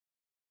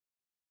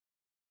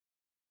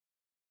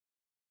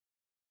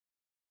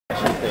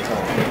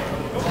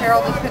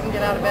Carol just couldn't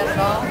get out of bed at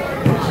all.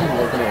 She's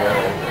looking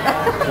away.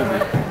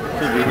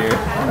 She'll be here.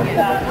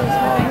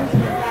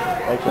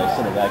 Actually, I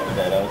sent her back to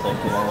bed. I was like,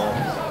 you know what?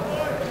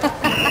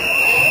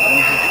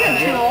 You're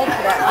too old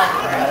for that.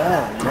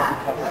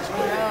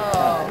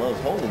 No,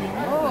 Love's holding me.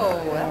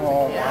 Oh,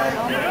 yeah.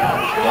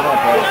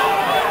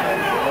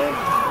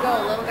 Go,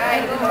 little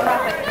guy.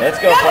 Let's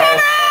go, Fred.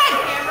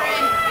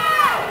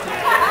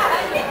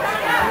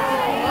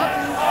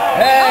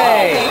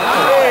 Hey!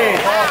 Hey!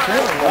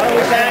 Why don't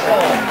we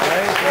tackle him?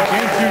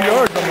 Gained 2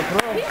 yards on the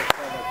throw.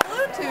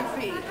 Flew 2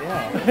 feet.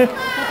 Yeah.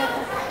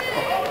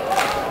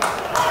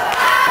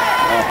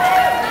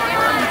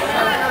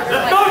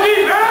 Let's go,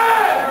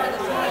 defense!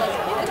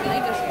 They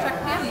just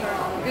checked him.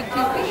 Good 2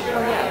 feet.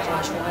 Oh, yeah,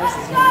 Joshua. Let's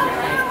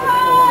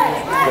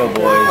go,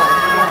 boys.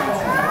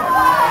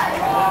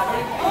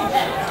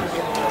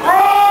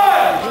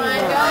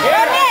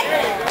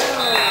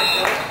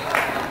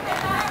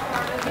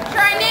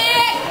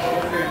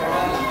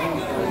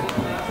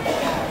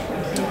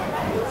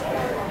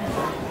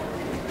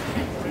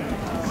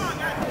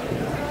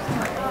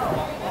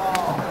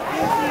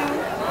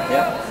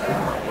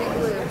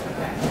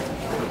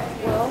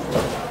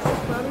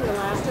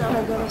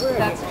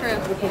 That's true.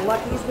 If you're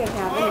lucky, he's going to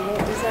have it. He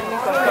won't be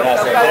 75. Get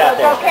out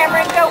there. Go,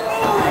 Cameron, go.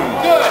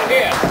 Good,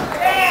 yeah.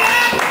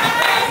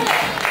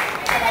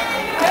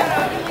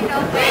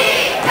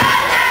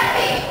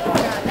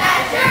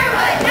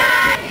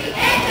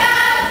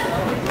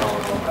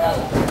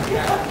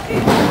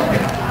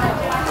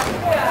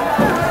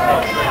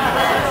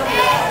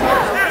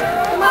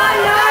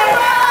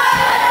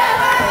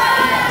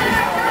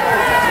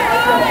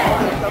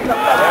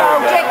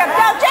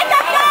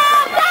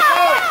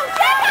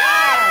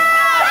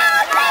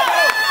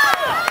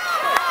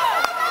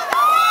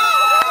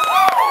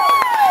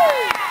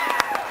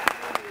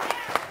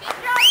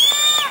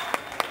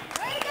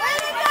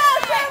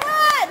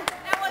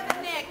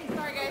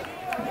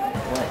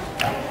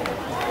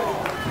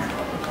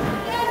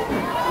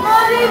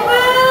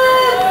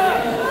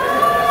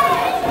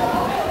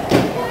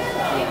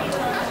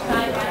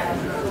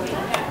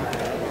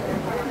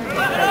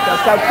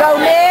 Go,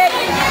 Nick!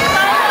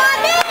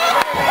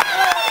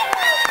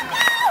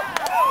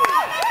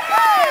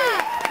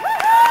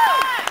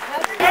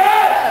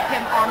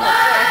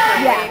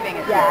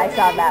 Yeah, I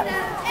saw that.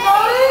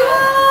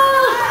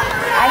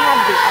 I have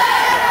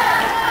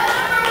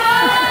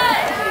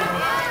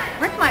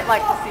the Rick might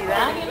like to see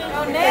that.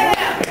 Go, Nick!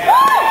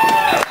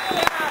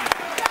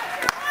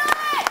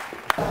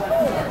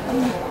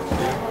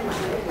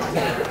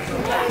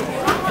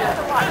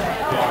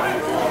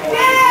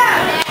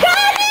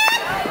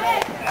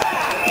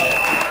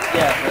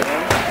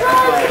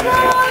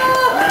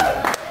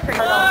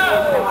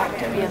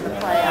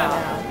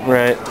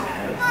 Right.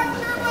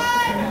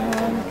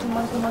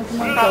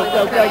 Go,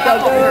 go, go, go,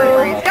 go.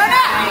 Go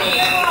now!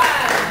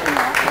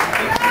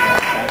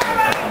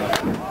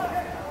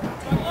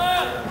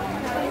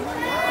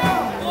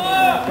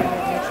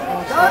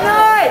 Go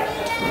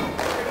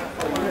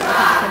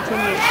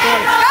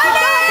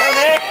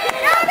Nick!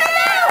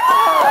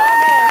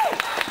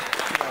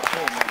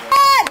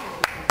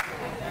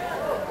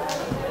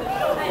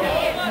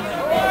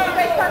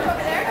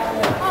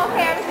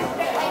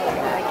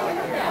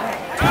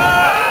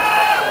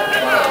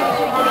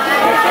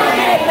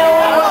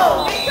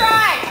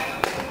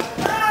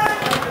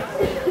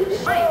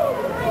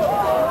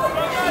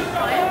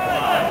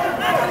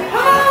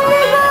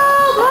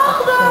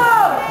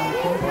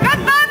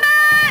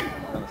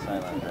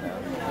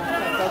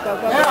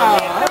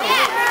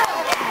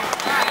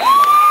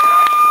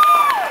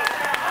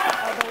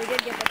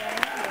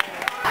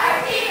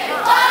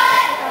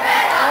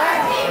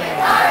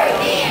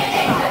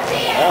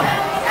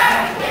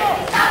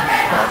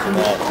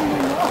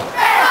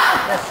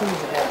 continue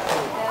to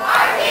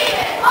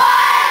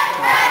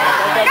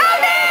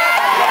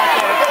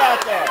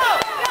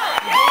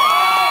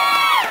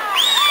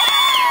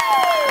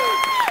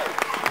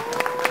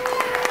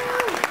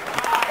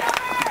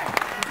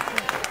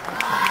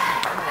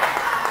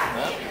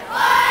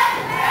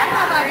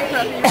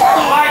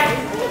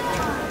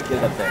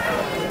Get up there.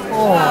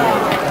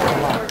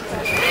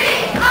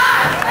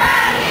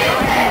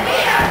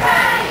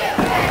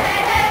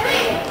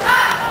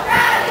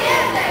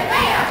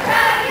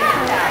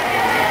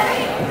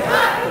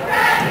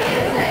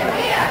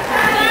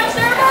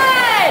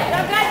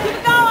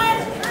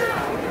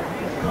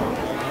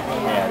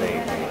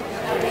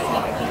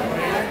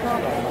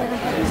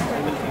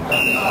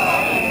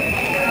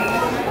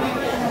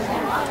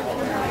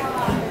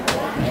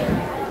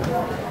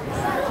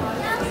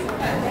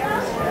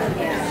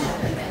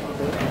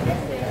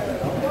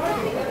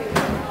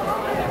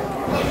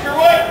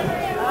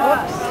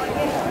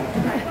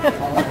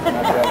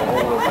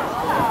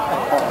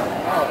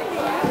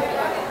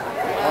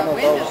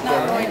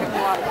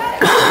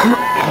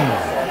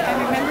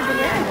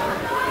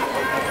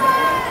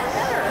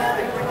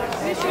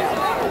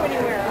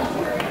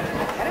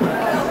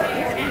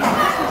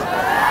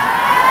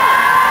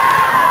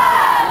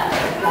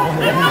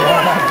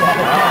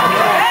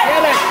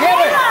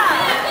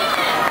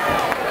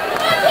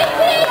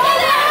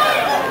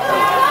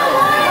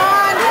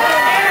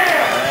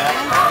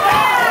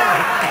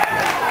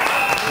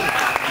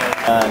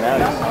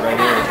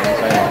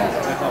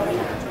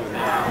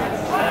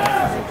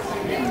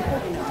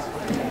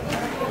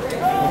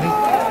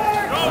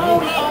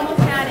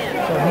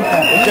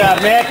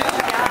 Nick.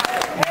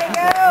 There you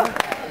go.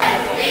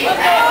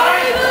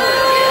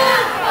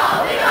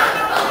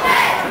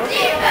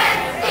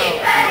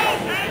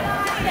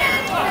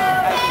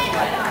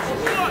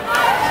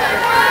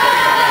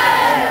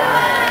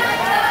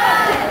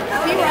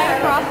 Is he right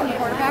across from the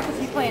quarterback? Was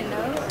he playing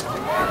nose?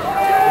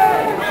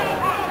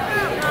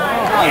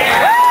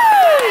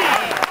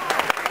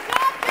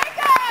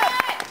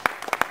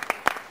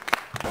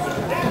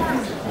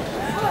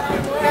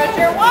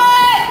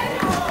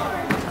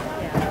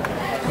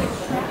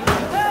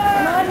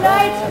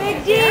 Big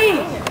D!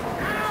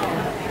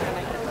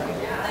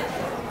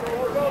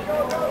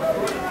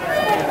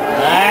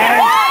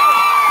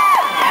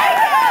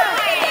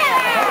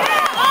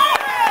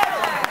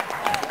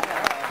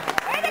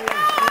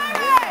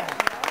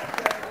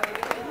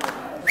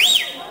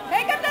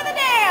 Take him to the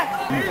dance!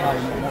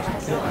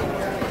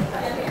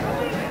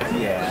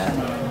 Yeah.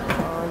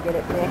 Come on, get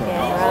it, Nick, and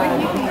run.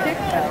 You can kick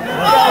that.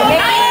 Go,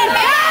 Nick!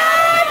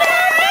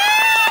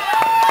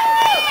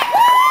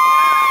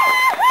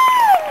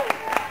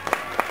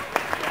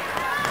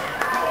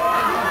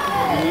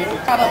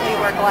 Probably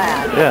we're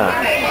glad. Yeah. I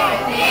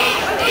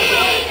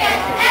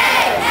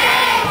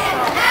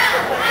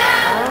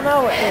don't know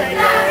what they're doing.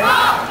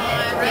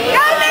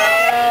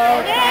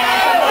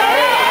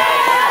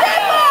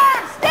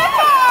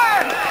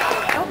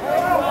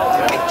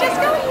 Just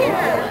go here.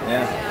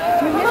 Yeah.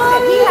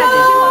 He had to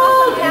do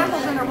awesome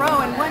tackles in a row,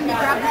 and one he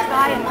grabbed this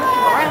guy and pushed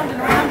him around and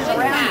around and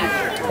around.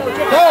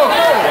 Go!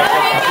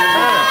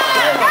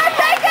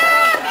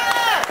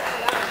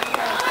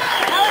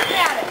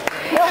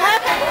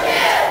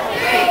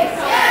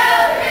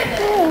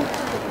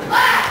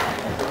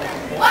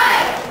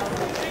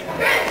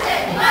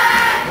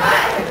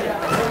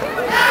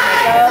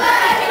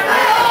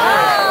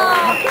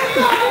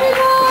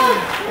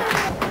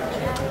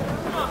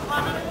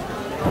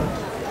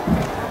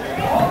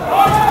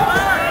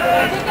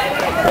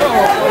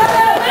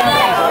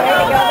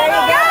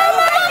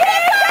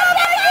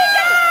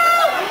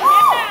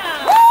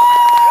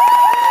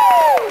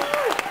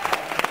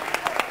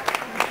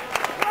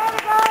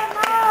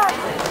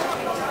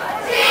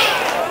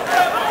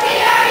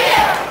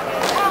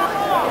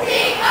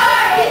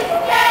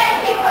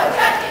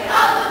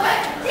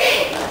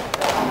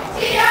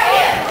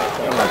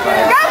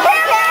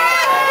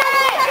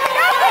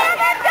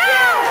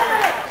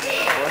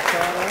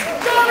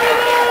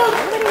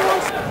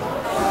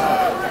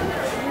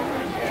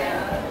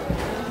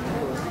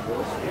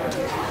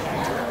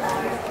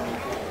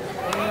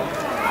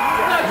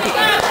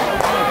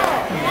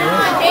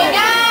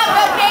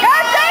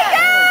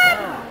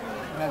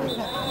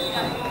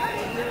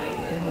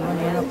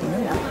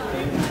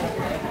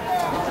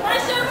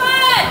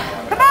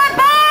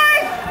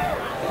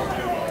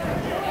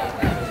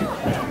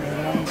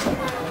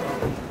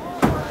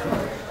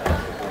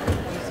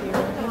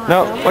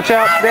 No, watch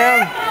out, down.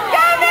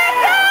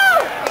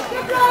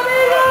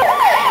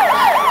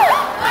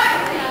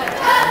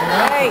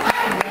 Right.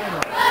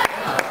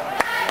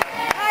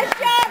 Nice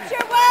job,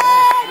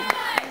 Sherwood!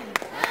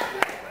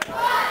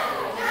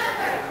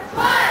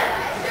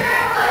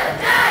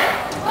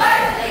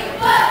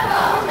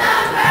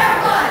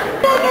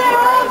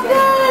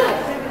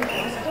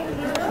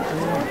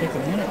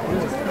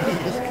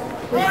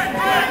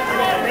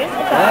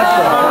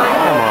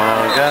 Come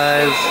on,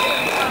 guys.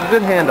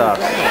 Good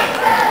handoffs.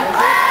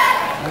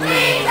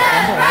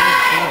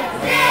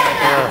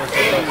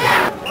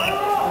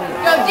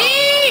 Go D!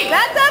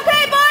 That's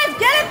okay, boys.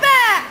 Get it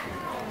back.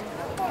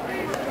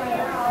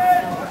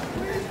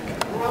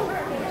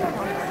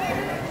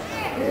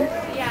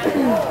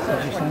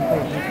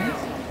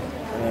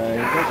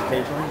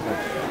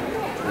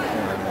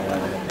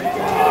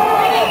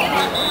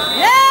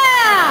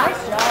 Yeah!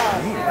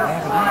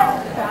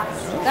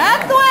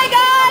 That's the way,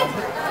 guys.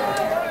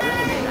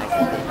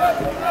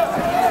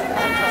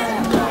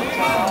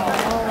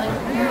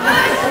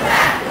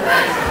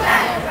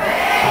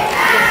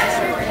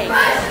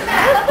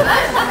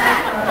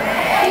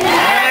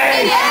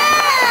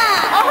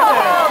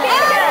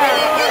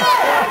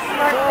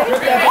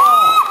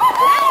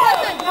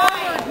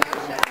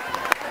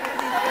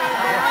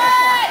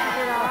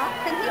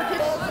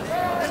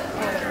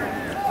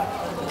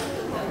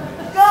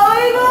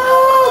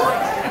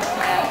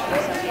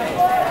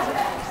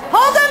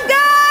 Hold them,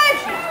 guys!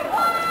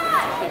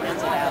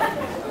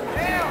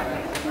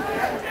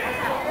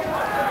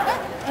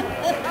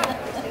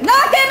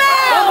 Knock him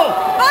out!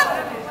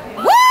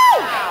 Woo!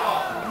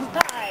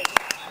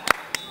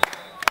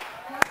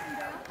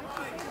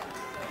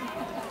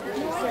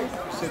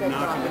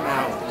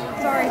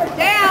 Sorry,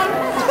 down!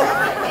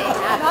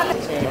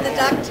 The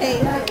duct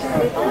tape.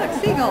 Oh, look,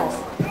 seagulls.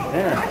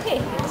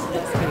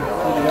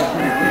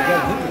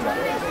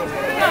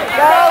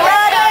 Go,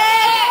 Lenny!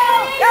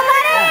 Go,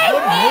 Lenny!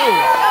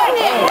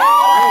 Go,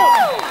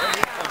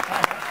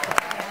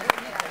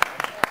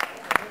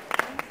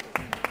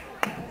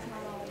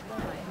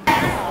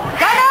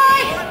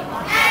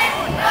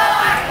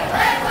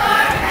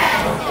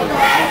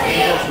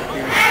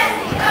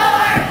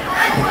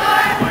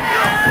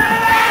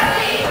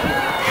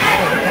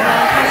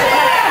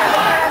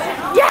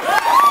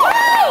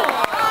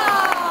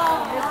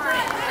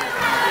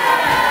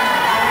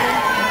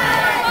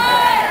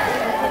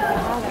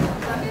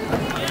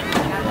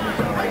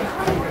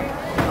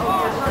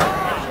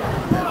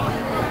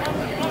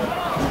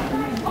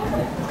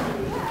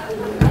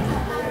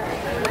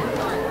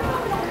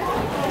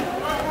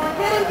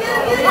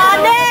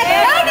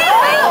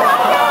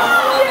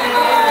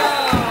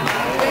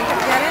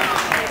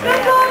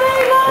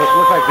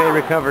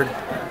 recovered.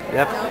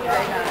 Yep.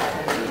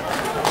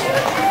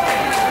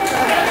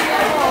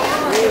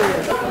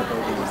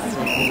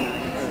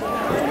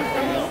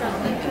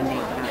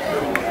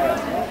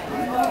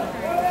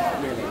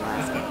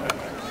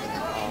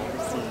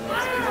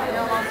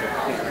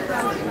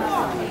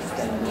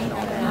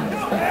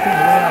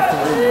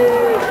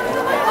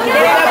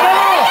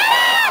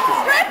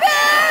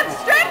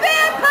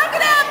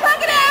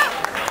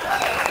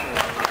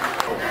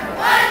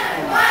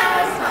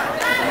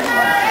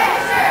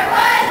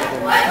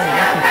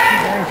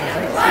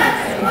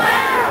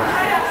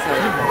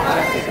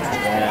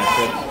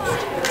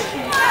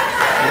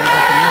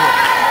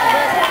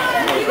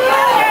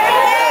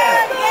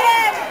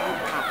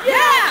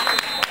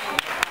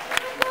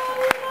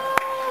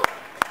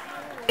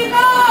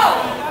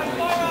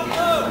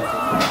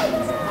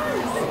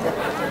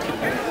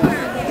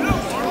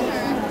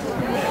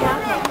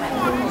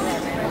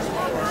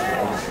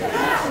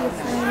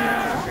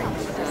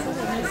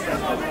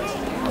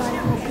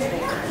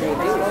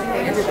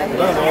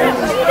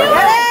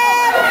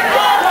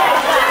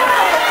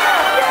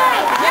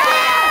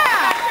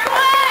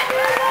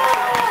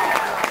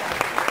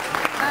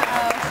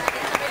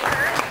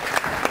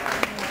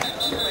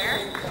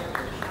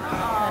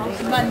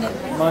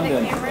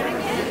 London.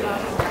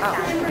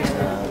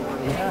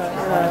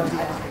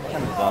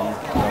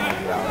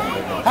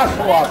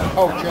 Hustle up,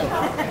 coaching.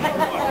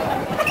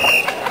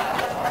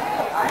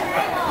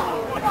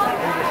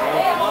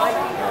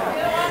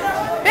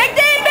 Big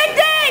D! Big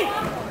D!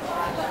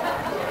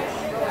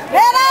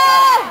 Get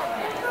up!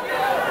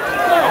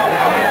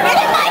 Get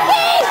it,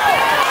 Mikey!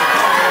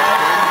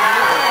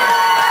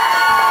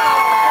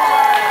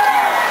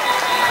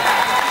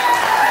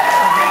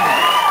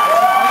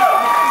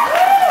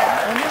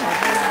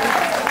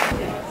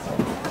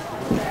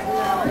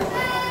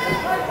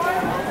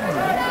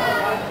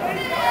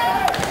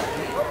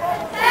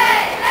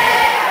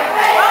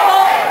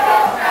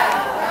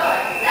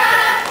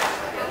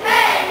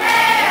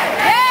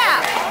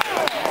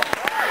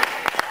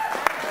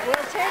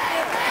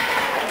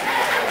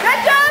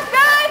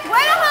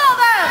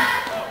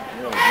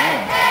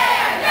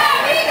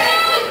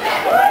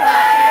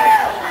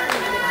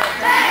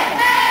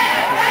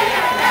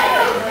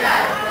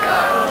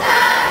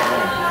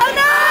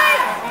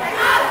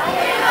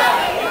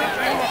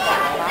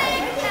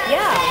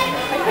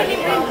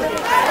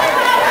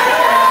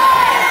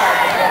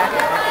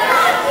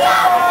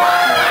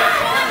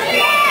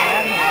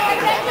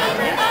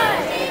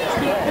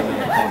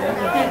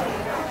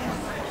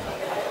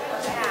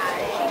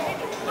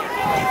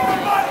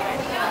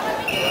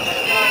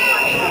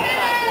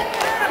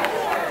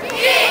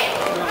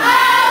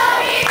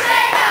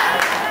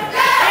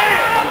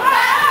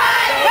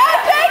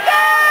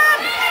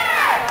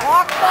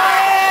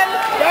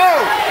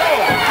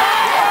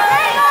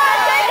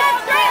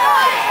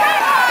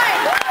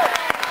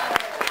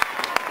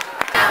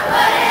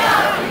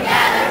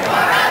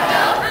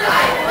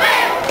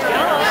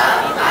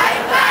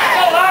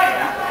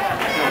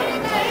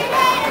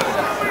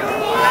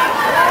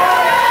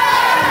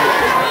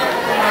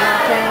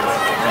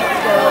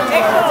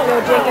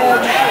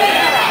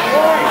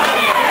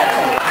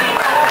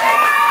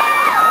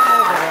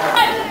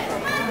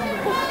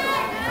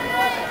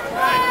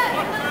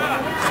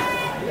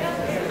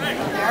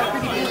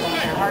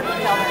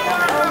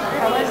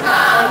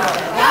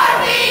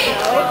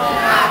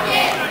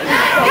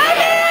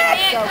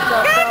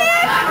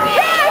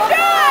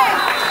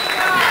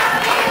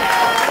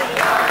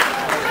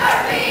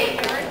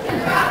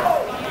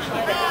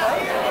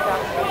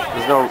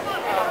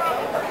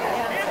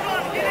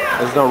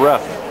 There's no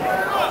ref.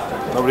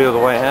 Nobody with a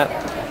white hat.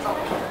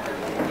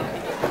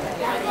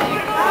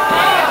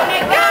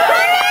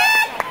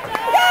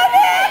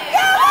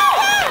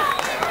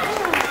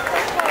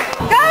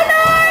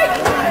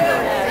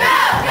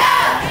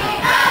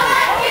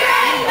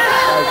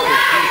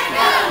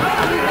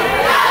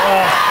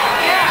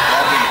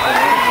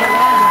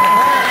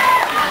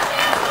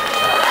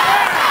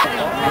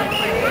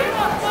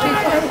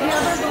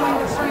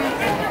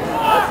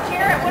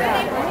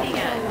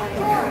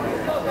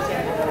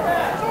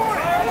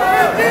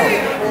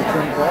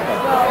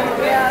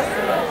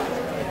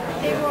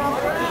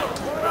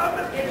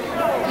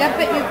 Yep,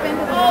 but you've been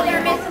to the... Oh,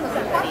 they're missing the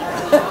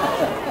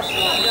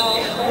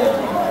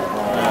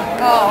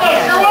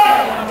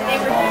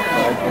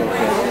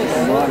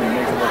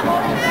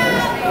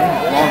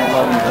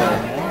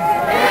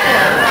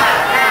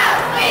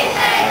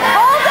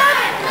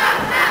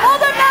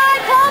Hold him,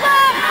 Mike!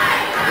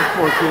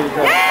 Hold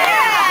him! Yeah!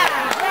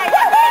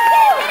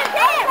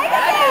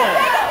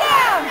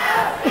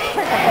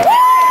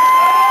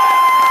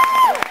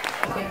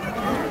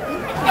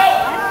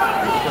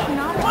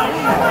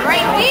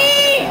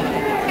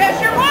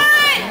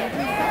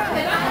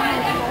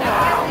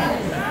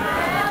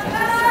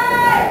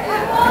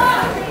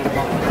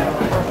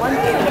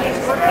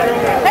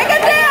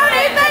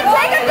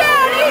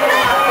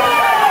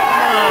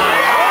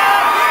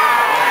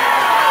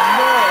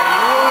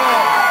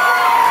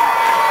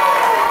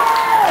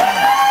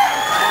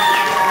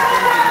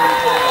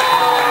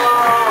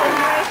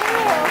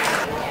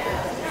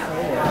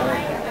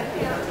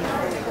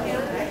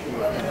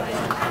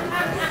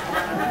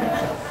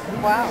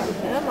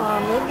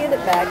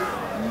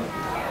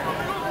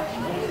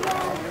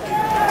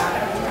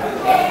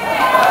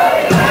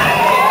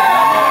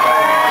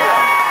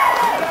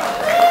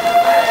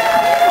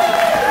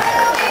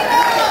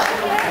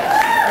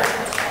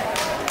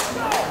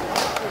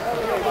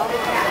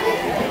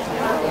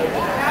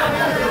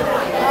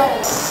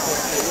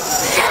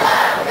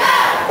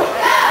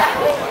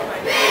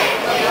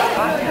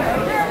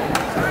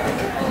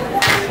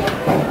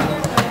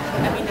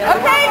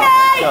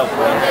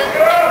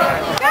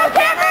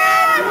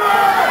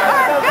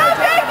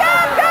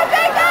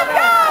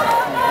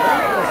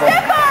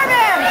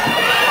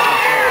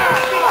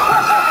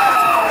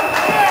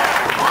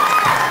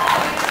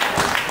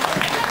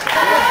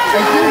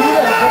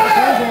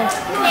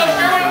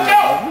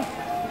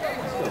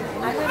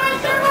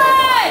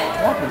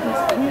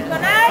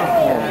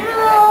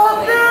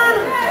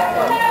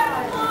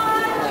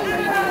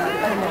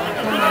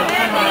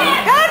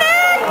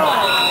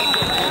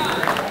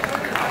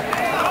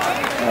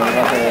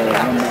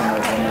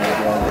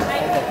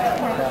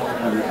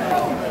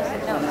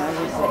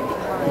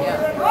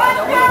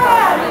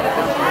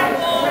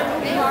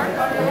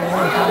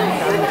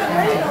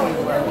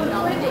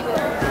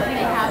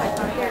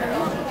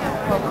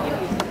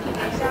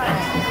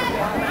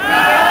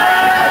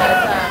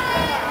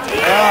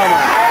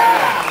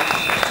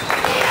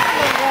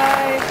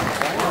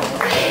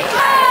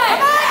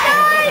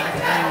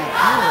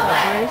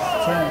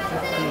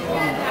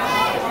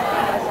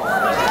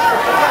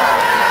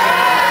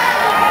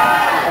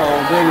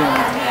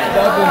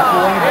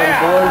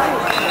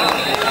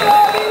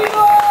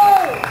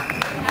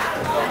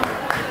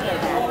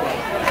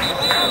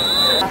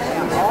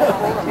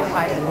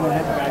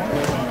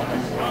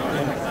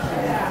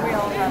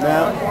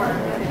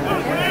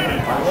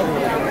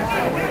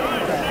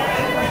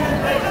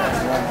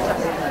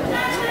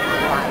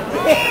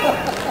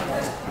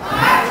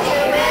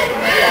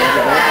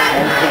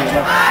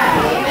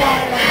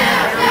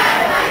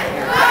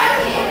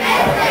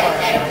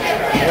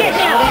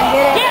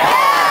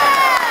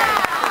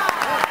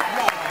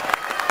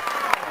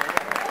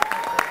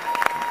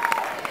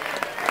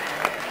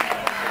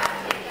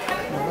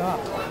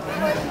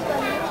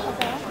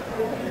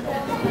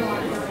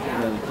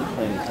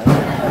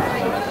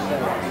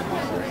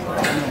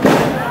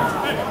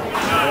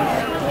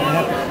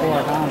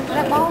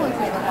 That ball is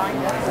never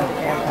lined up.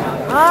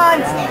 On.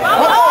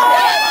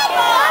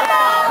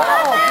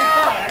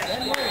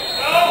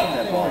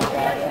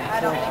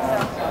 I don't think so.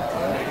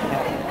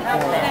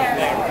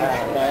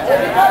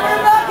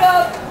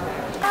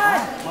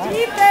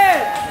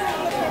 Defense.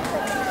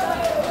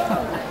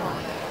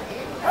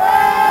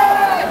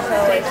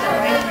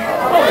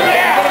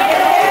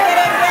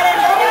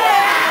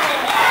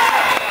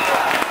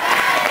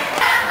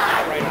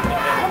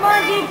 Come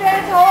on,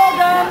 defense, hold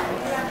them.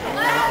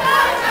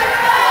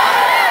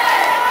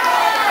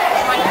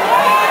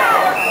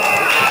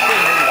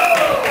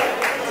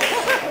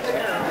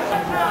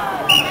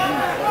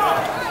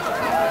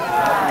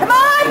 Come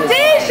on, D.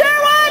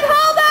 Sherwood,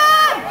 hold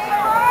them.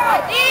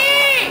 D.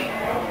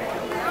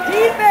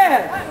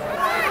 Defense.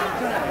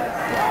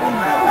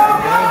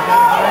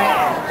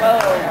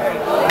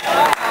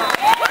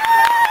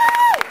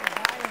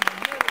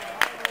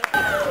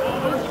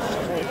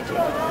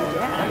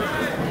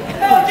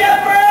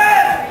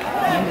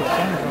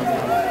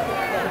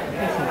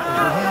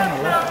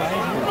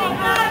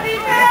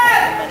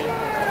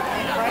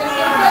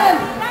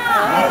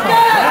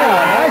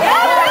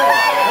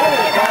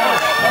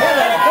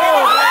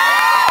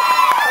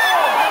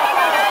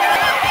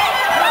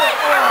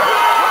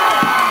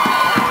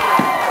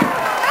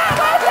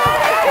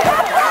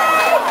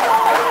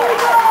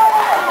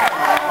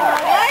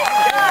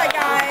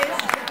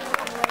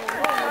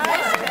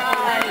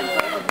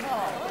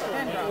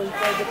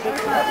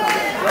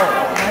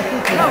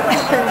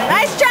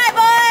 Nice try,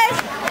 boys!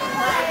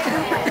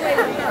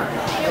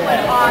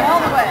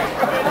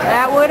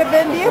 That would have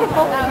been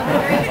beautiful.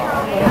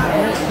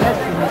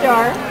 Sure.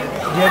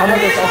 I'm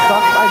gonna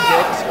suck my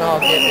dicks and I'll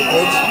get a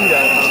good speed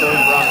up and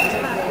those rocks.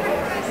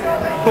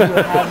 Do you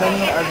have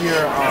any of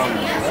your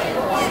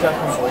stuff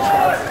from Boy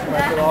Scouts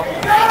left at all?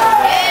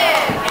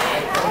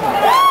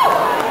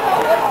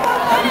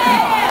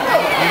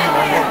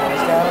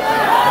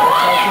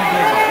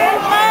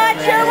 Come on,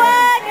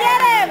 Sherwood,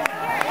 get him!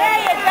 There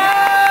you go!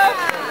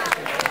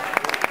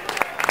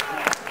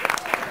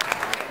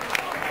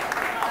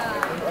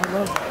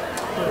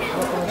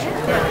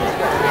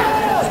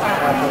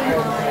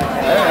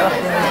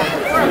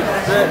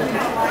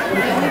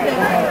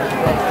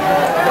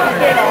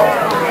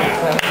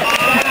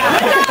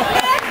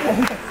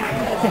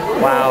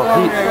 Wow,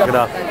 heat it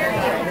up.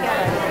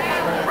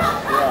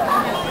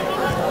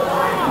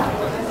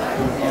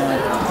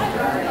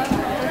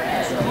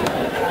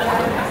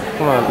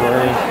 Come on,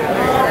 Dwayne.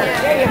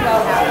 There you go.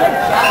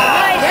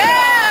 Nice. Yeah.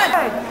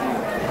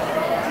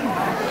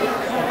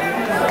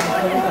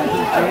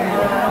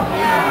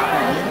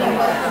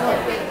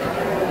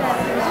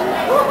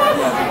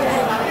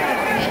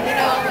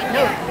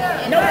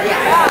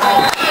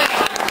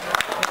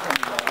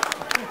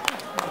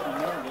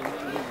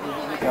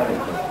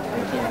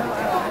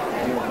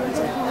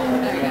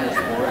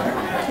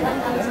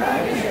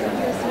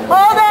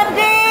 Hold him, D!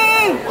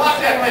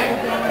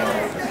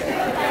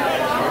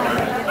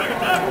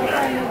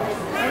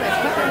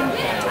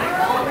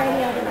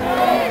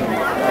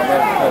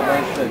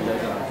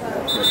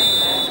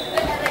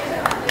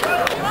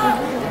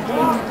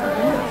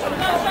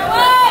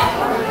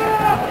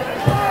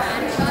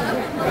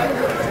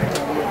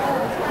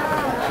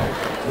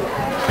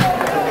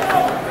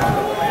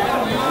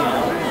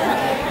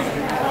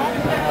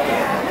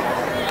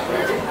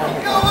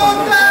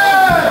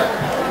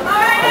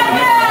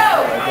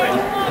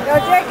 Go,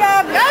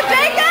 Jacob! Go,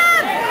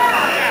 Jacob!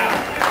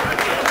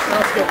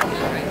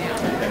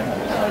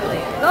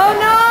 Go,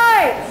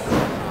 Knights!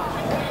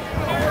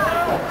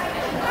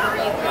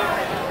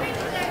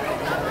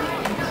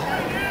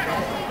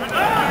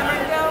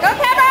 Go,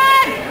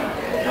 Kevin!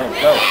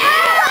 Go.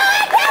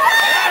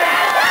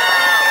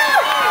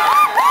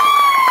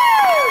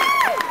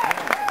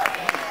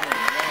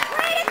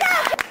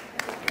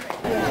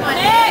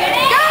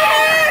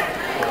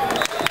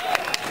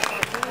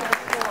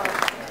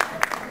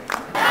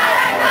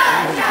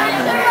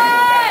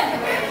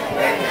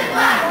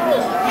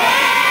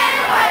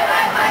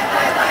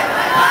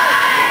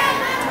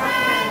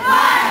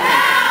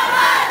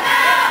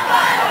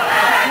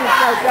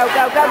 Go, go,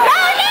 go, go!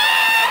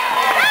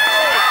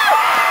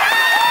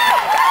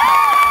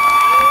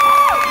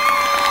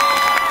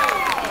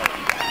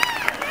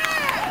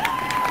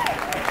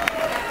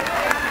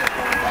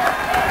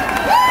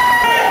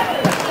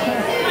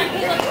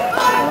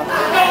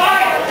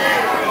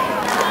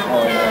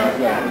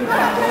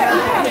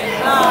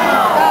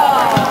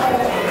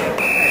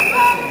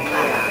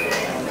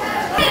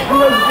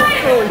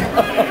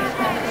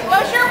 Go,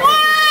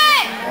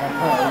 Sherwood!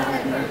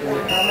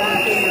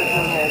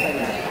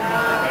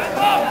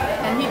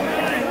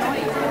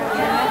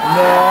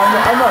 No,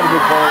 I'm not a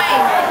good ball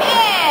player.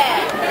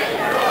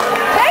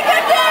 Take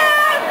it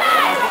down!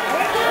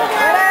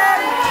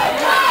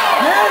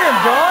 Get him,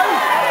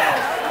 guys!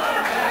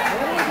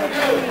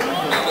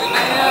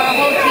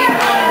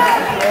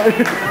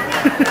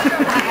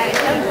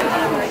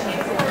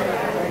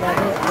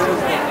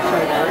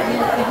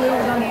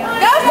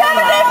 Go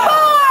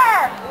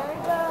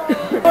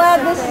 74! Glad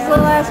this is the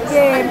last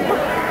game.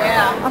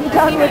 Yeah. I'm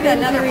done with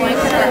Another injuries.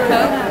 blanket or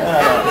coat.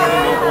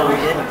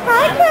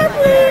 Hi,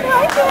 Kathleen.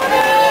 Hi,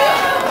 Tony.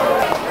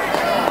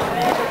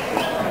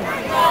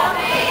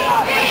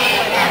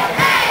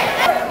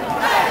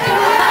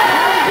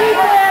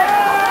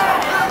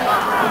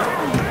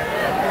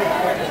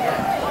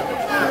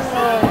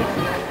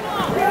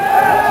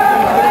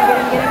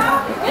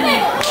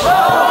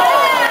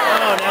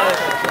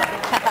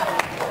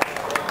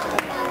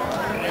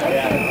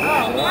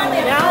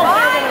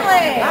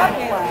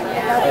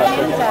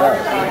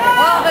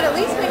 Well, but at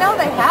least we know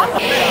they have it.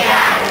 We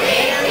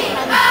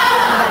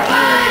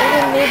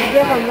didn't need to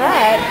give them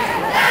that.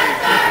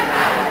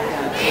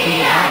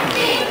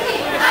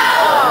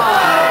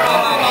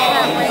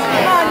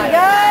 Come on, you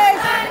guys.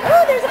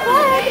 Oh, there's a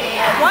flag.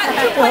 What?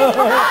 Two points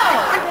for us.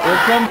 Here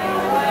comes.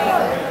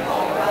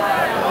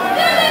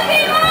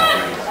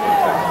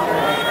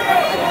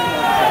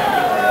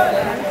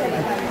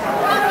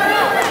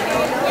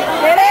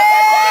 Get it!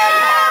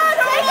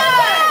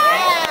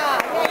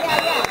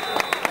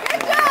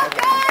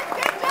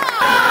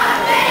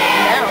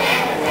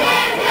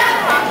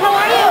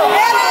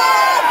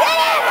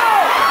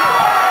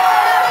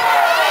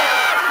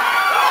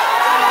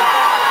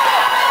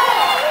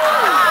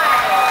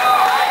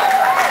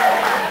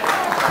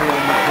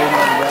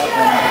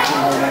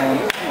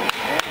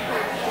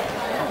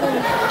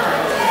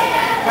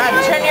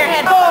 Turn your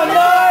head. Oh,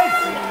 nice!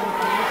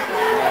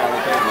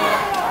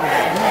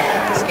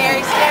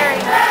 Scary, scary.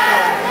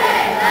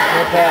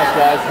 No pass,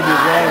 guys. Could be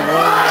running.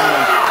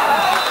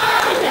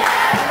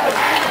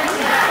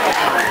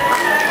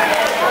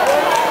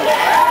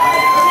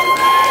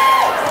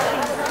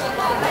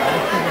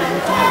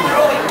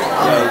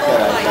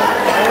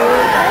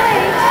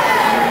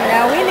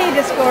 Now we need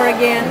to score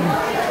again.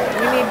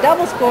 We need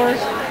double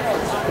scores.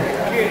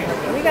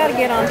 We got to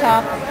get on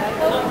top.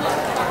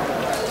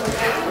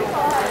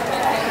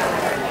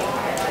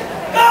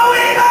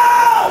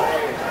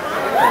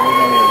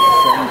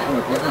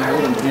 Let me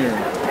hold him here.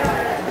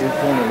 He's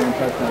going to one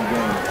touchdown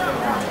game.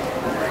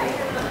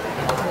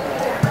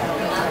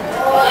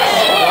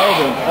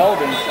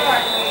 Eldon.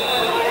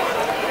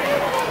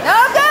 No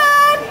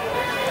good!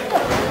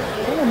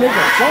 Someone make a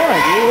sign,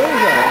 dude. What is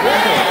that?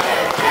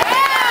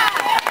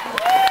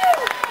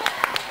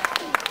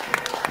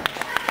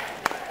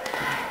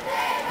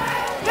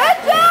 Good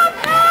job,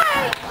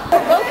 guys!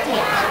 Both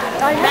teams.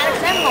 Maddox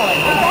and Mullen.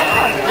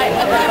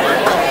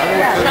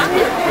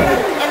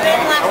 And then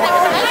last night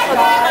was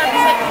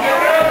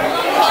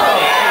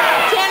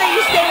Tanner,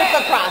 you stay with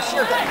lacrosse.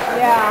 You're good.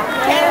 Yeah.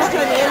 Tanner's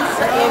doing the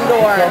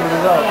indoor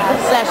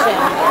session.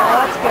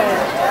 That's good.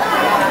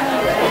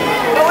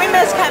 But we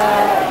missed kind of.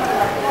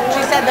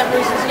 She said that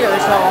Bruce was here,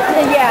 so.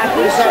 Yeah,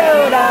 he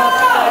showed up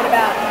at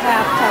about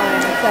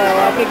halftime, so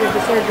I figured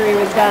the surgery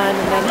was done,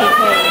 and then he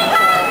came.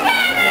 So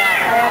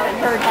I haven't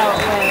heard how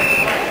it went.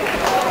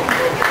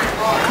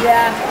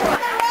 Yeah.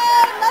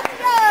 Let's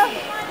go!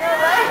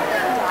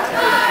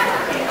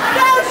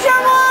 Go,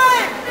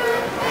 Sherwood!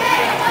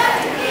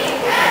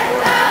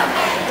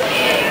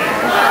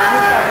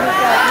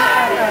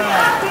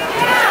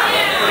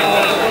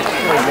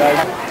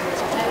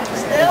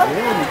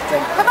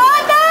 Come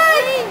on,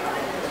 guys!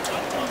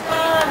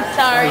 I'm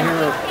sorry. 36%.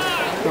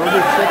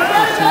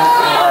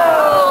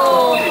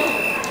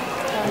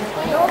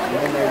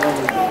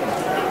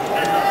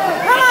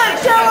 Come on,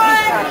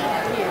 Sherwood!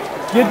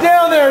 Get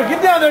down there,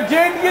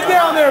 Jaden. Get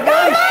down there,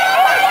 buddy.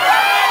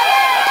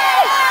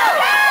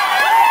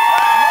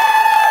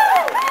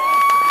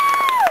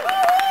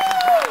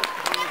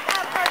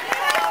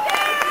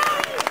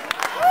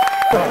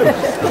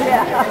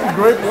 That's a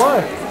great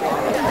play.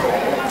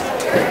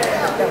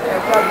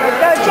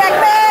 Go,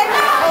 Checkman!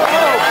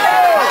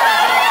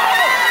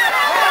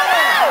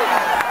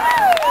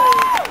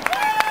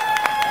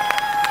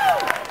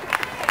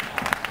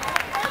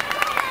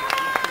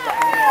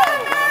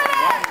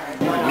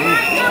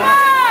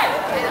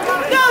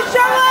 Go,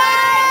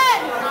 Sherwood!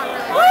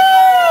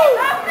 Woo!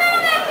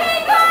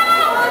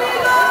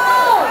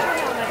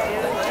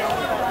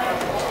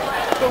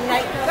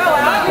 Go,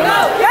 Alex, go!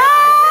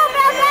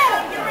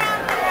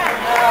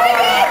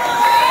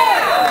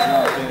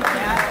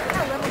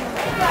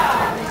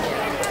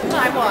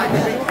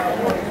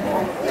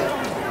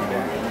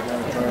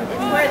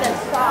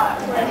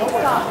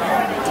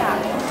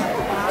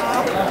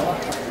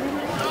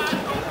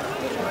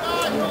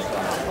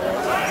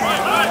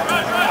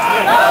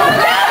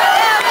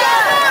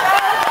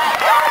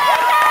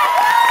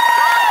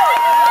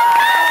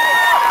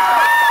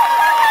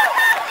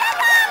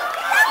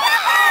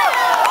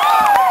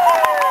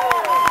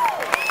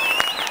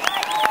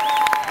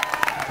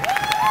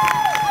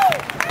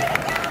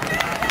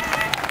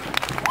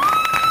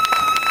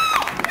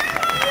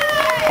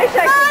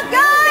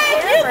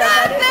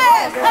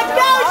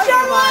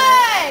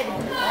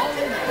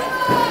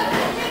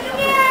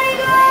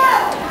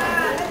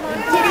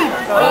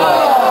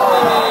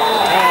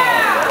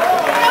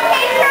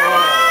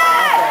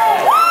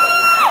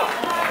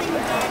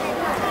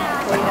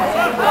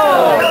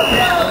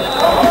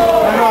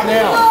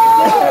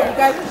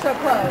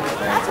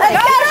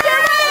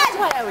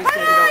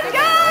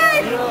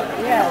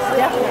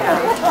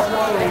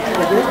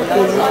 Get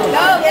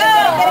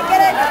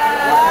it.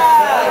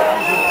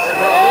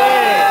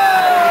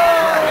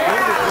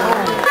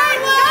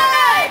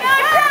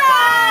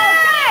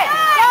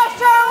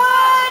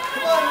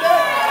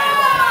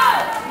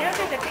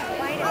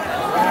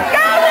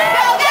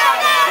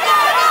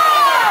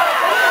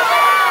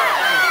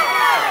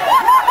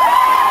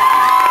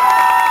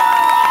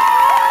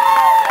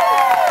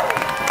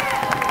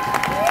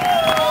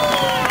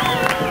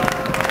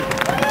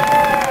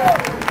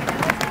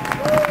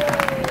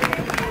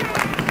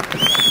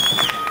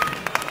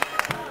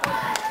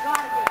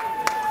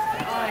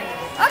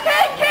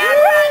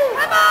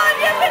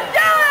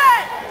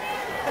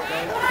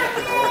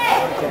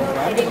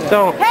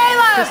 Don't.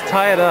 Just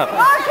tie it up.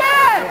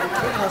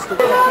 Good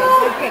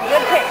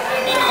pick.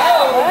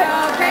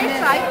 Okay,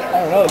 psych. I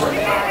don't know.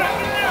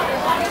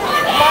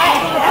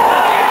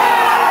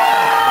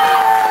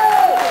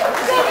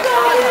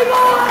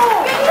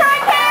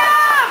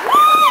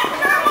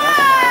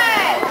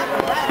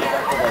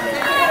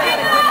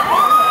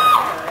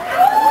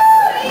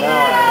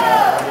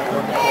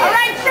 All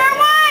right,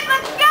 Sherwood,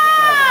 let's go!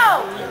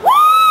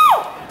 Woo!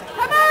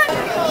 Come on!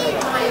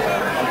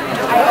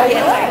 I heard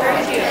you.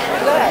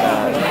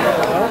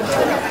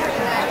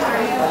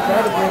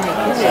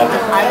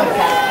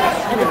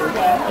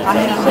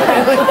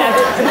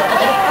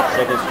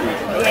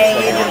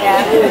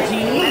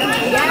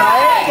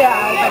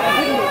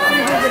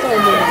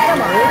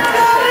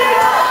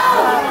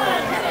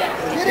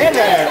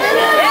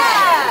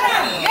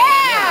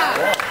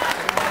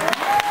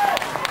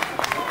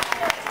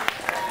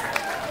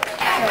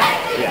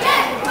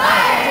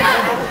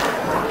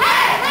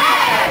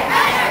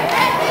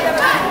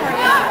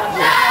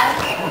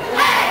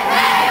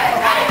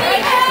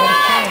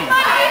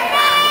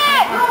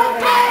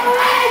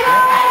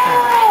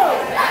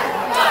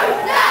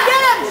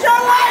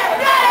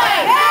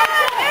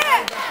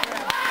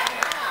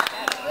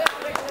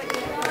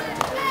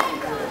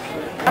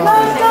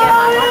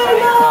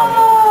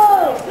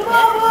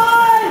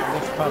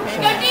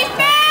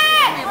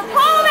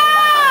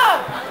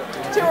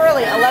 Too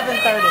early,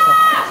 11:30.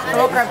 I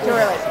woke her up too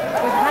early.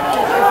 Honey,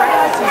 your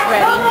breakfast is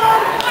ready.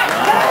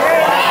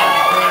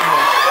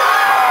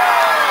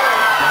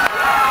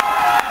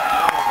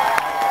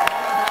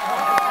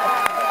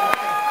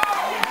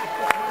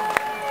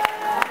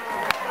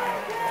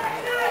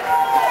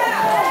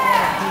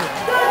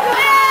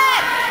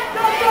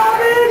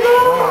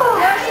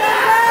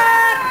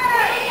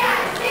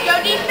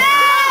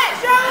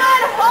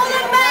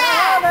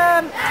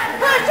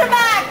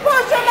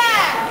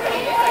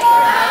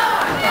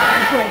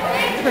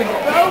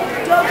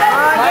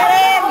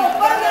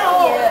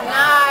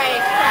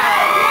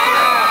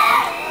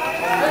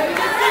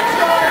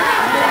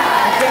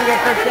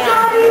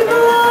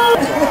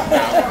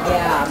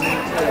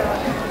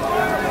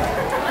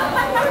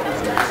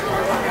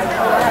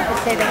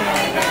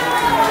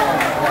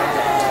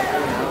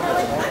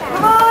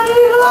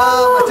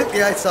 I took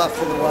the ice off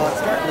for the while. It's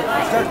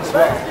starting to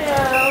sweat.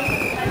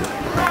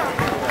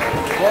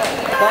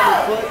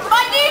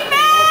 My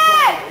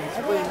defense!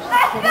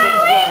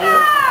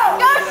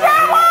 Go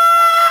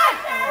Sherwood!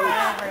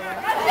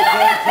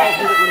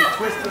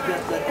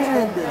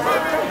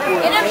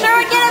 Get him,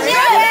 Sherwood, get him, get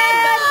him!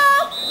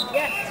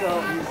 Go Sherwood!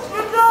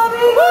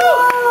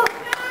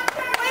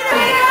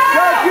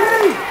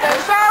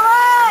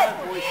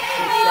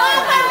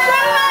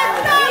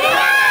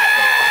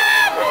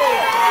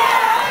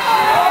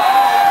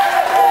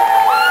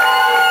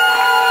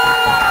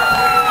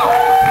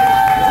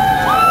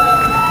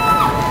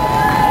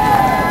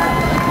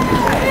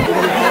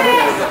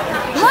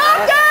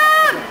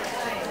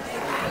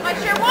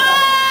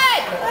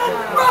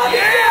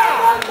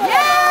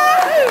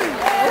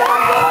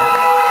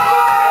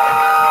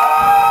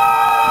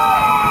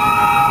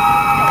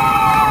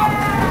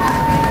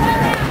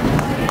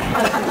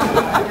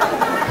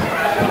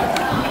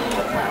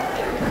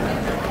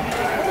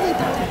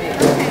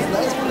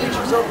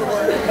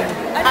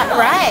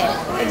 Right,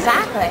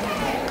 exactly.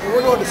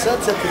 We're going to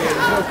sunset today. There's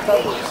no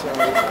cover, so.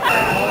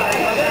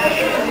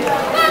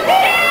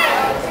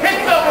 Hit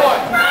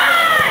someone!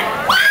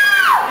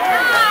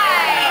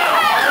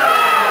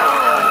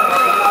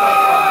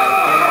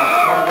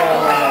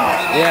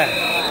 Yeah.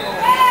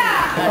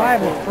 If I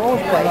have a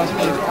froze play, I'm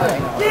going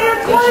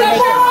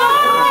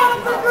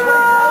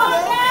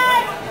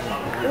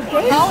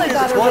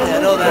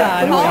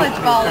College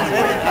ball is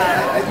really fun.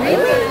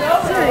 Really?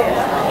 Serious?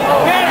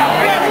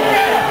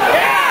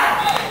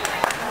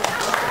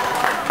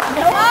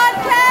 Come on,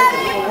 Ted!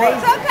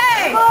 It's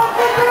okay!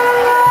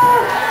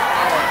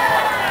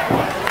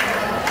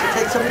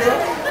 Take some of it.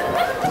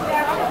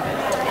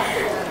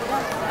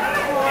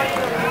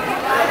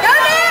 Go,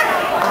 Nick!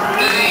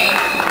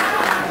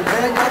 The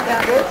band got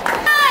that good.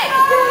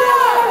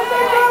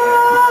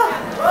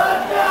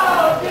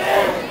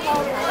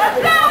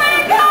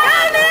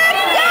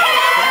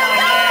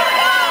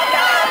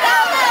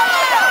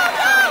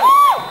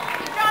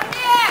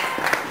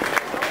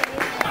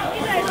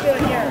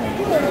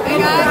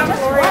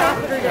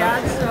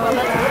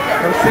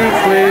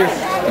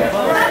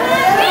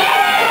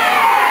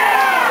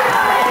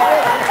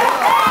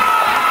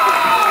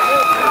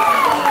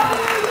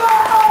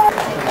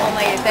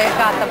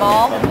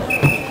 ball. But we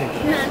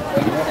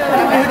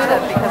moved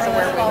it because of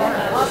where we were.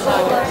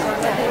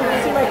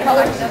 See my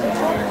colors?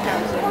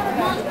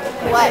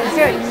 What?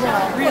 Good.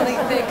 Really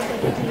thick.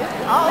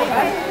 Oh,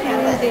 okay.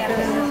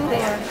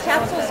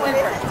 Capsule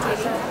swimmer.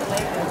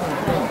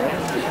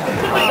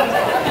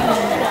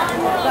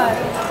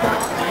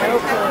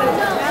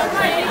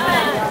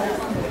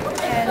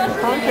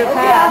 Contra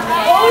pass.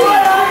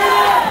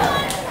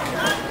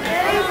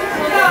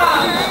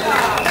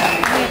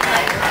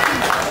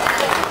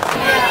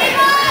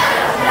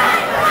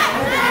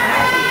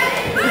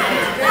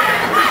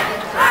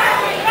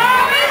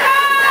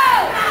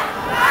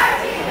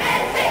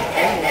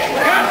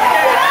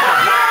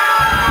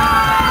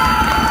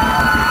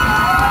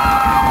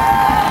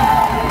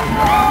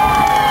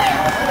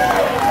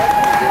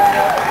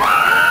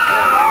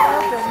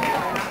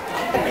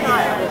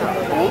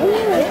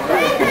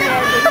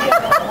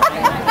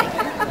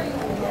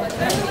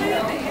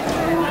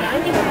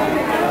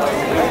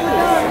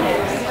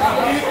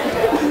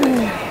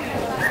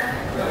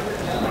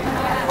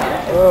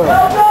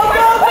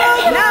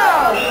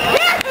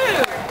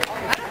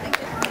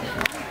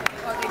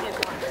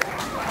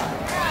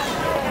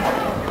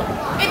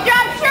 Good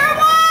job,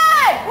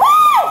 Sherwood!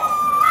 Woo!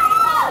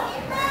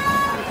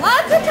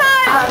 Lots of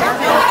time!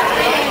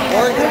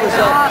 Oregon was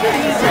up 56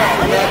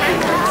 to nothing in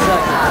seconds.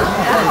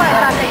 That's why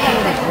I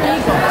think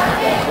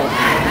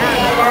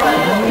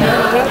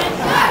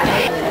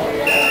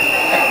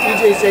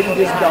TJ said he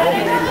just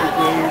dominated the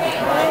game.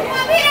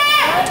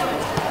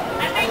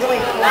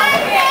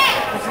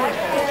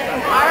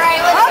 all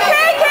right, let's go.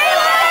 Okay,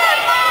 Caleb!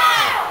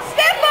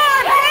 Step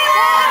on,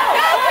 Caleb!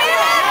 Go,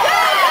 Caleb! Go,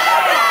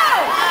 go, go!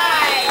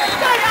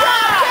 Good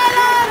job,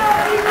 Caleb!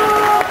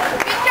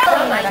 Good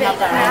job! I have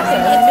to pass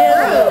and get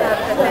through.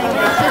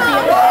 It should be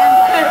at the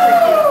end.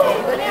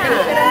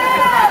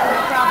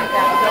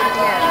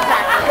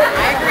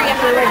 I agree.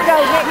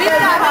 We've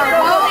got our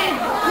own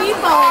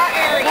people.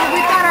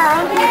 We've got our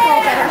own people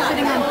that are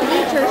sitting on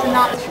bleachers and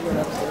not.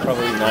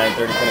 Probably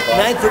 9:30, 10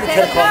 o'clock. 9:30,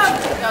 10 o'clock.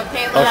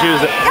 Oh, she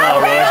was at, oh,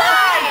 really?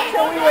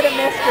 So we would have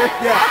missed her.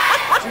 Yeah.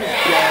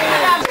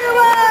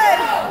 Sherwood!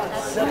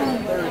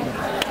 7:30.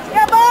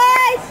 Yeah,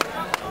 boys!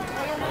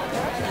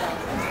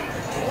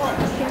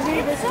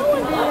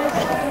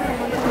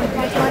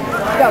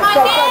 Go, go,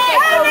 go, go,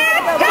 go,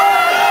 go, go!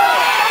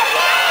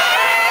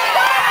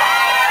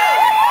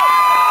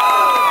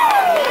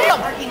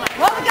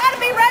 Well, we got to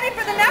be ready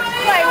for the next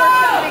play where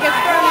somebody gets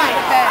thrown out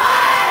of bed.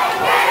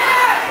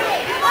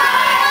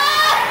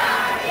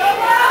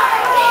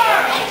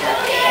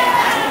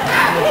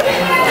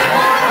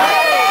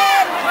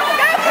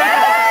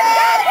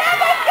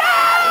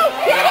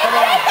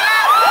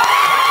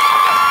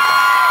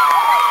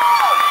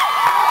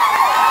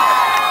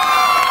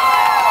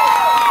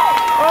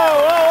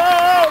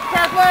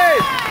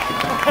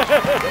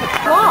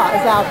 Law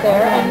is out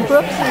there, and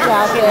Brooks is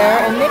out there,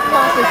 and Nick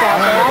Moss is out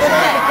there. I don't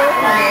know who the first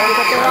one is,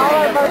 but they're all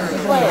our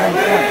varsity players.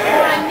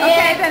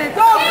 Okay, then it's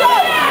go, go!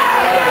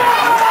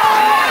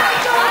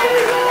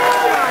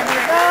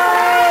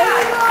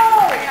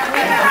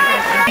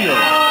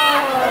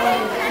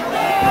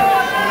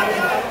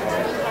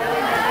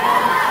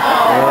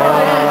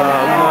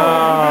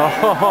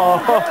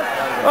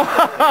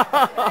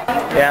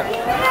 Yeah.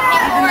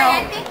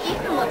 I think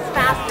Ethan looks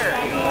faster.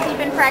 Has he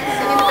been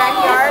practicing in the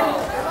backyard?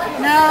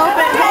 No,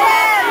 but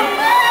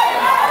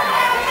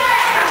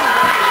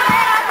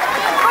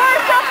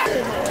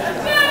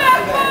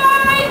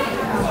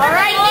all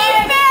right,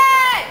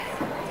 defense!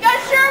 Go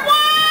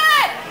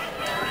Sherwood!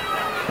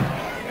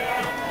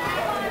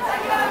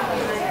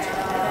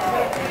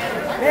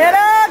 Get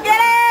him! Get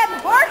him!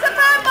 Force a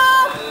fumble!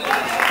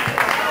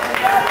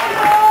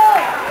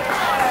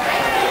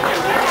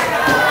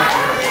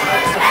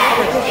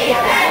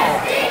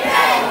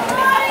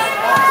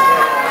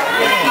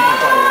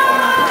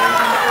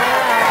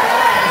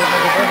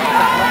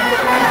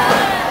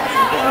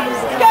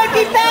 Go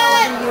defense!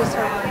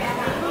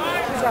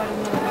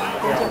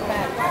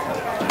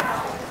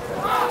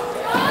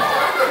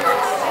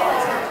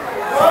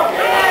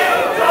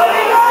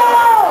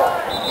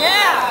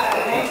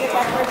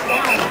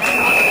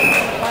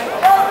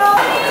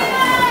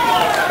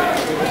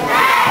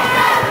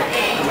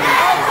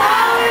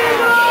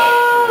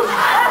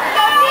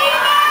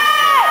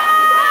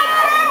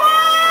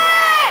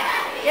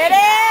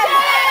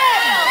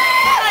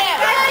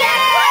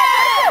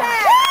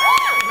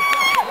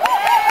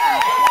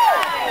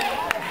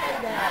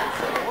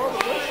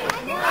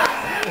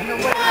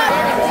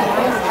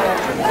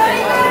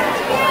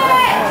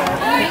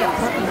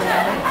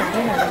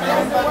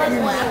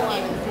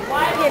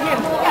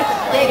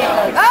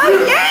 Oh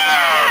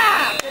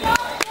yeah!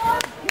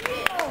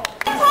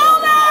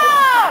 Hold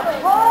up!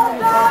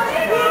 Hold on,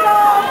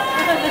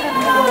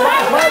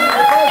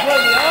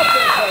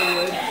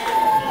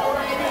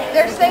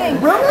 they're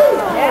saying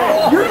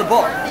Really? You're the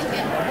ball.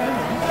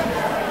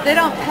 they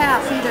don't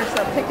pass either,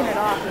 so picking it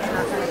off is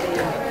not going to be.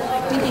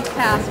 I think he's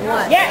passed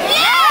once.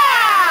 Yeah!